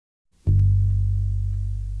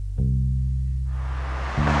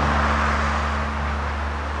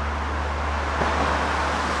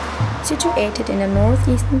Situated in the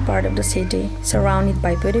northeastern part of the city, surrounded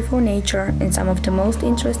by beautiful nature and some of the most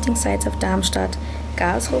interesting sites of Darmstadt,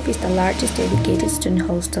 Karlshof is the largest dedicated student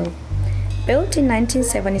hostel. Built in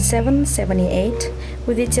 1977-78,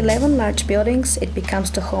 with its 11 large buildings, it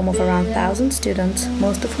becomes the home of around 1,000 students,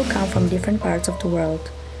 most of who come from different parts of the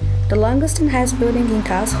world. The longest and highest building in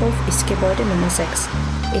Karlshof is Gebäude Nummer 6.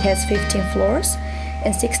 It has 15 floors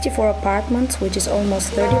and 64 apartments, which is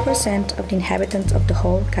almost 30% of the inhabitants of the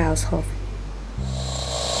whole Karlshof.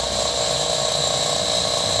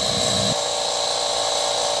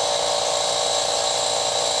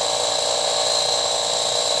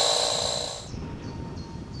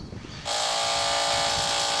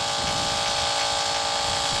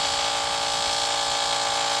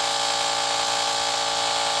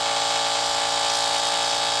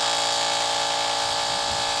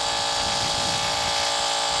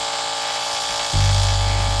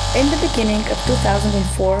 In the beginning of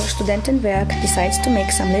 2004, Studentenwerk decides to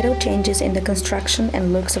make some little changes in the construction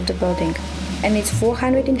and looks of the building, and its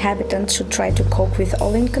 400 inhabitants should try to cope with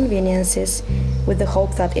all inconveniences, with the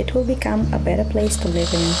hope that it will become a better place to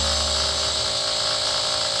live in.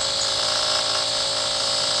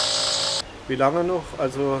 Wie lange noch?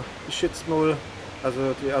 Also ich schätze mal,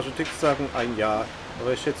 also die Architekten sagen ein Jahr,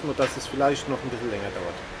 aber ich schätze mal, dass es vielleicht noch ein bisschen länger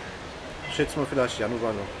dauert. Ich schätze mal vielleicht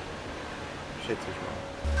Januar noch, schätze ich mal.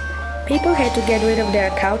 People had to get rid of their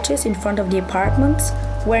couches in front of the apartments,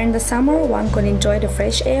 where in the summer one could enjoy the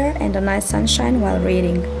fresh air and the nice sunshine while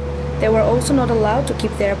reading. They were also not allowed to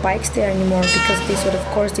keep their bikes there anymore, because this would of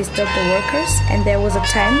course disturb the workers, and there was a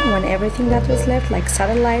time when everything that was left, like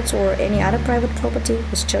satellites or any other private property,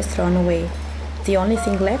 was just thrown away. The only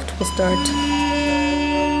thing left was dirt.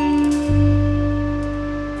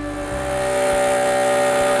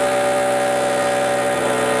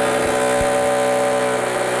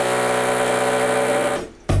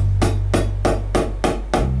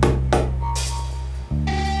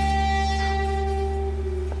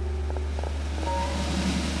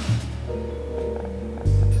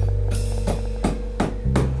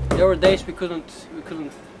 There were days we couldn't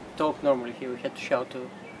talk normally here. We had to shout to,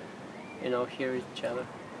 hear each other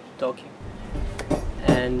talking.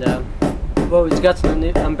 And well, it's got an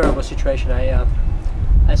unbearable situation. I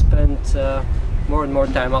spent more and more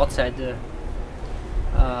time outside the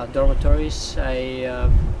dormitories. I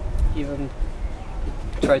even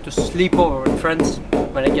try to sleep over with friends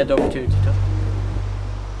when I get the opportunity to.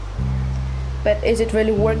 But is it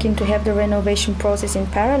really working to have the renovation process in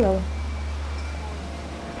parallel?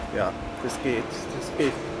 Ja, das geht.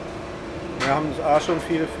 Wir haben auch schon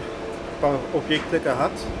viele Objekte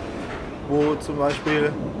gehabt, wo zum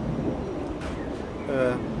Beispiel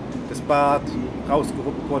das Bad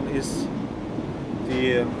rausgeruppt worden ist,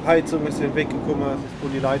 die Heizung ist weggekommen, wo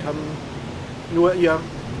die Leute haben nur ihr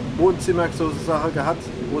Wohnzimmer sozusagen gehabt,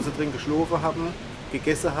 wo sie drin geschlafen haben,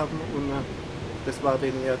 gegessen haben, und das war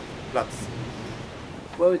denen ihr Platz.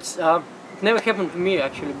 Well, it never happened to me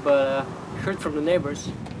actually, but I heard from the neighbors.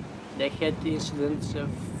 They had incidents of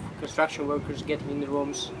construction workers getting in the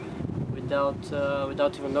rooms without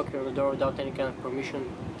even knocking on the door, without any kind of permission.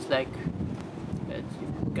 It's like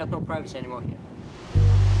you've got no privacy anymore here.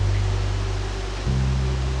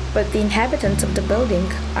 But the inhabitants of the building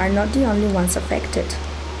are not the only ones affected.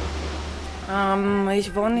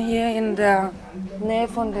 Ich wohne hier in der Nähe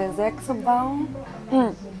von der Sechsebau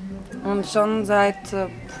und schon seit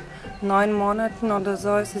 9 Monaten oder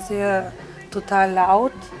so ist es hier total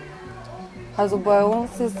laut. Also bei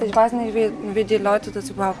uns ist, ich weiß nicht, wie die Leute das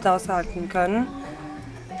überhaupt aushalten können.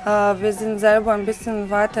 Wir sind selber ein bisschen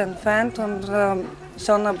weiter entfernt und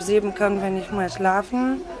schon ab 7 können wir nicht mehr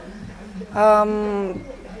schlafen.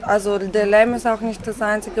 Also der Lärm ist auch nicht das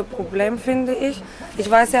einzige Problem, finde ich.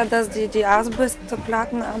 Ich weiß ja, dass die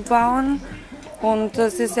Asbestplatten abbauen und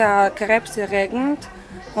das ist ja krebserregend.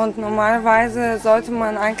 Und normalerweise sollte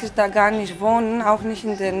man eigentlich da gar nicht wohnen, auch nicht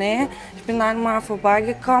in der Nähe. Ich bin einmal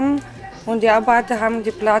vorbeigekommen und die Arbeiter haben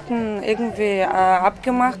die Platten irgendwie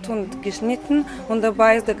abgemacht und geschnitten und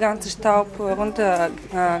dabei ist der ganze Staub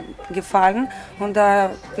runtergefallen und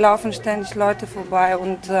da laufen ständig Leute vorbei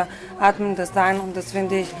und atmen das ein und das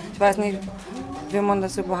finde ich weiß nicht, wie man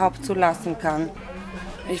das überhaupt zulassen kann.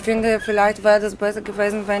 Ich finde, vielleicht wäre das besser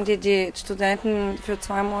gewesen, wenn die Studenten für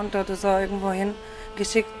 2 Monate oder so irgendwo hin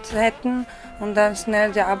geschickt hätten und dann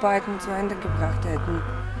schnell die Arbeiten zu Ende gebracht hätten.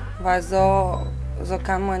 Weil so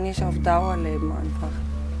kann man nicht auf Dauer leben einfach.